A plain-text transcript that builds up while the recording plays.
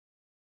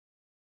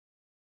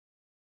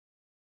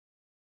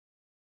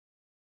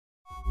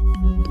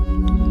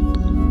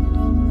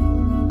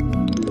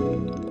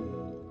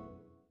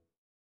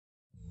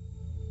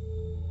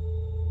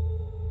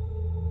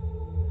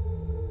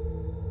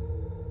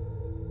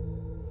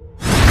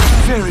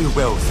Very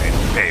well then,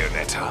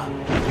 Bayonetta.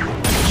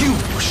 You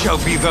shall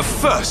be the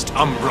first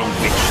Umbral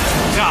witch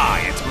to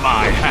die at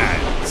my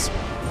hands.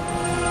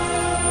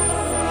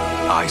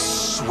 I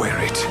swear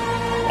it,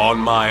 on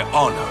my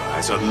honor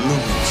as a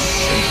luminous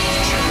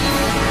sage.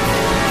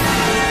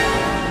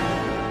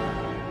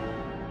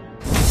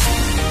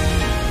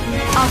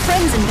 Our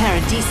friends in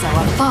Paradiso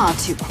are far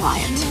too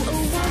quiet,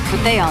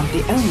 but they aren't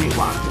the only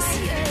ones.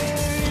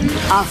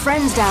 Our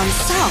friends down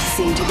south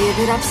seem to be a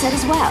bit upset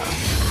as well.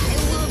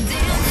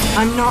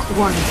 I'm not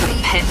one of the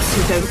pets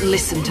who don't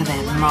listen to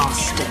their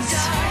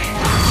masters.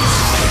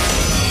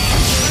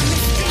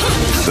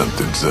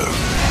 Something's up.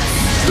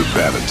 The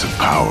balance of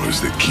powers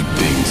that keep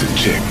things in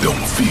check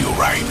don't feel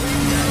right,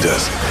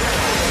 does it?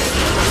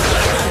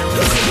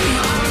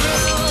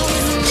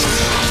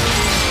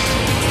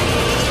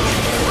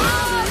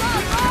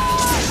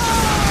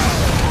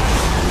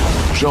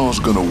 Jean's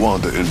gonna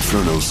wander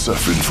Inferno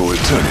suffering for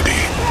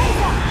eternity.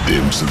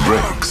 Them some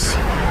breaks.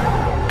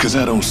 'Cause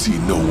I don't see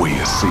no way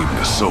of saving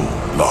a soul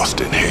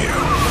lost in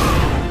hell.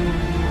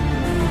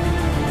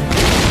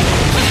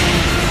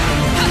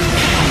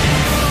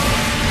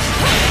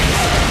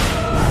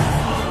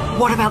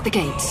 What about the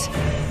gates?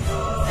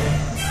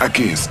 I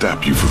can't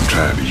stop you from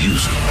trying to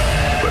use them,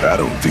 but I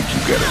don't think you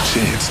got a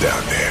chance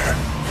down there.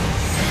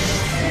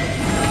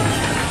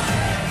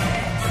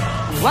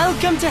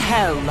 Welcome to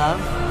hell,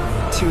 love.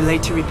 Too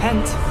late to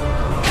repent.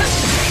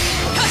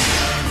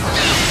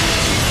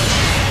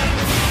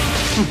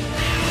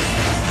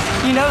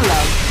 You know,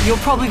 love, you're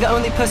probably the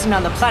only person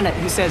on the planet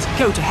who says,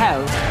 go to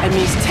hell, and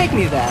means take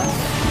me there.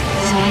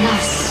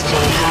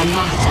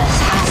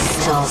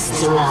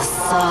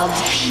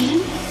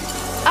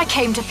 I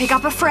came to pick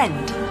up a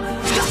friend.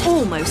 It's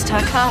almost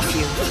her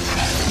curfew.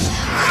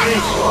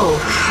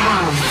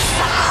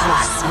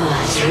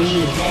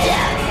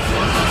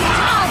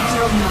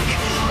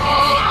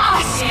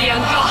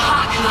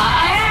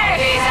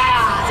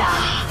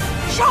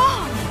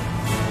 Jean!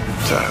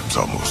 Time's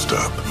almost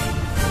up.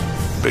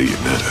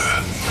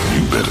 Bayonetta,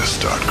 you better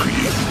start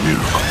creating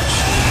miracles.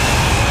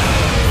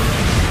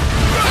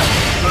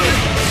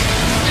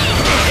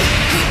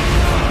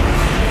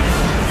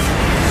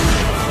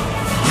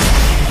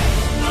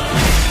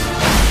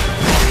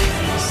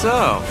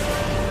 So,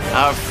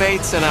 our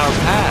fates and our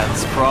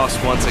paths cross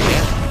once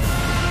again.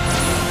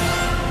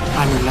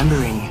 I'm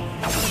remembering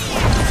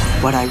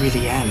what I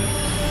really am.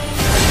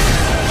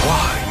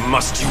 Why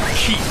must you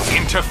keep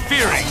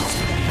interfering?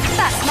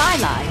 That's my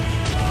line.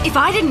 If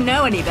I didn't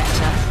know any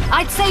better,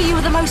 I'd say you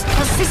were the most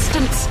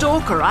persistent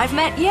stalker I've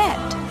met yet.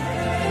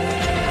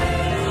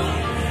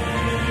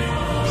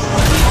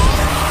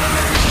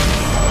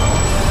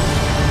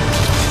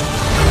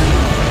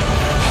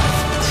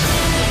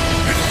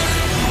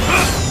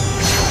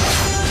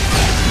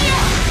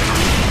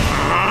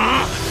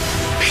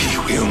 He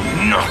will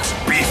not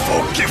be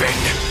forgiven.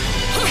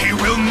 He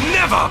will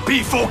never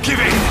be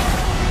forgiven.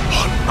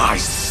 On my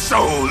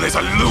soul is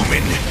a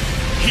lumen.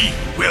 He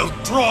will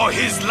draw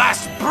his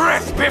last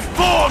breath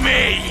before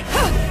me!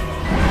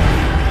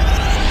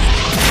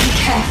 Be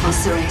careful,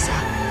 Cereza.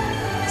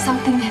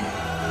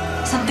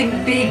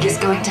 Something big is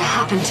going to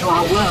happen to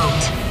our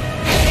world.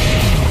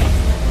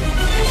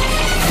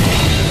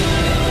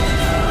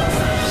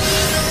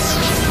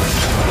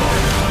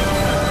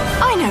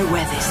 I know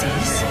where this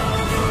is.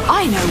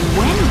 I know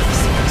when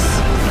this is.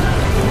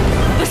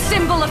 The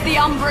symbol of the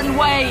Umbran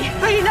Way.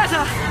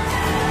 Bayonetta!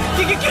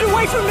 Get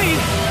away from me!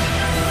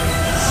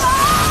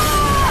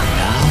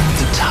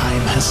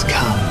 Time has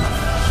come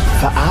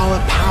for our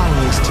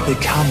powers to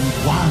become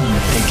one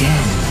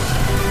again.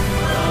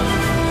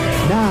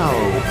 Now,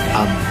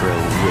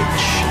 Umbral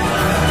Witch.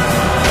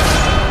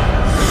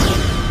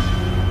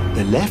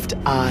 The left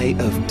eye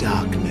of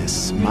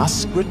darkness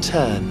must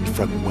return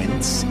from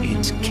whence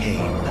it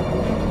came.